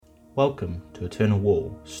Welcome to Eternal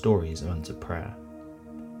Wall, Stories of Answered Prayer.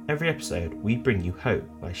 Every episode we bring you hope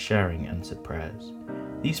by sharing answered prayers.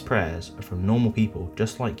 These prayers are from normal people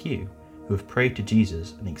just like you who have prayed to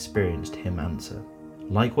Jesus and experienced Him answer.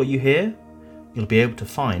 Like what you hear? You'll be able to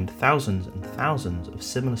find thousands and thousands of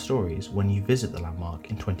similar stories when you visit the landmark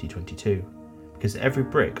in 2022, because every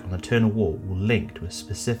brick on Eternal Wall will link to a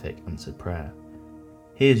specific answered prayer.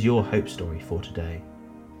 Here's your hope story for today.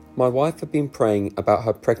 My wife had been praying about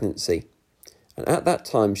her pregnancy, and at that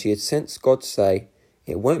time she had sensed God say,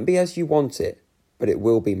 "It won't be as you want it, but it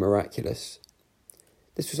will be miraculous."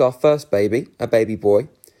 This was our first baby, a baby boy,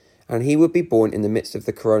 and he would be born in the midst of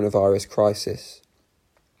the coronavirus crisis.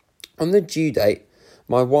 On the due date,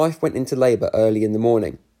 my wife went into labour early in the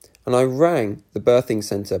morning, and I rang the birthing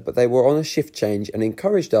centre, but they were on a shift change and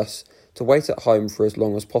encouraged us to wait at home for as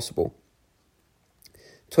long as possible.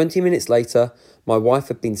 20 minutes later, my wife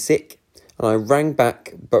had been sick, and I rang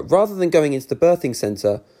back, but rather than going into the birthing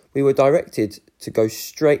centre, we were directed to go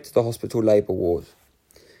straight to the hospital labour ward.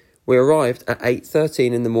 We arrived at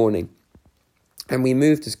 8:13 in the morning, and we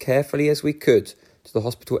moved as carefully as we could to the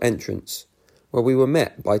hospital entrance, where we were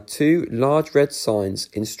met by two large red signs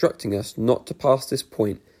instructing us not to pass this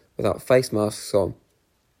point without face masks on.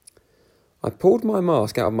 I pulled my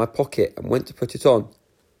mask out of my pocket and went to put it on,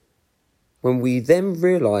 when we then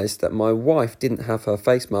realised that my wife didn't have her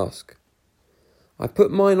face mask. I put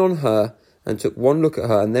mine on her and took one look at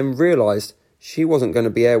her and then realised she wasn't going to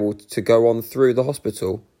be able to go on through the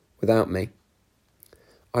hospital without me.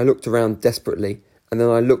 I looked around desperately and then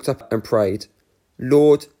I looked up and prayed,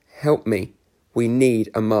 "Lord, help me, we need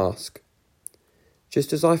a mask."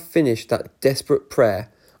 Just as I finished that desperate prayer,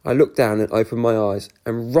 I looked down and opened my eyes,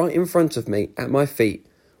 and right in front of me, at my feet,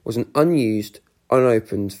 was an unused,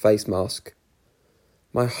 unopened face mask.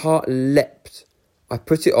 My heart leapt. I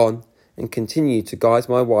put it on and continued to guide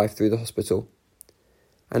my wife through the hospital.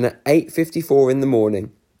 And at 8:54 in the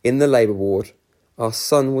morning, in the labour ward, our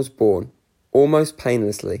son was born, almost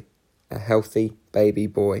painlessly, a healthy baby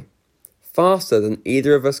boy. Faster than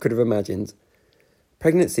either of us could have imagined.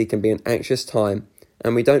 Pregnancy can be an anxious time,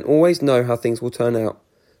 and we don't always know how things will turn out,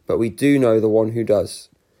 but we do know the one who does,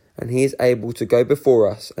 and He is able to go before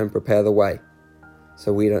us and prepare the way,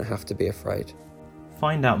 so we don't have to be afraid.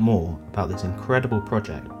 Find out more about this incredible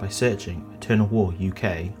project by searching Eternal Wall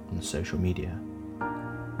UK on social media.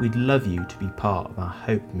 We'd love you to be part of our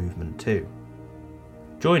hope movement too.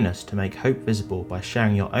 Join us to make hope visible by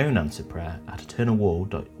sharing your own answered prayer at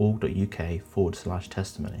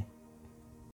eternalwall.org.uk/testimony.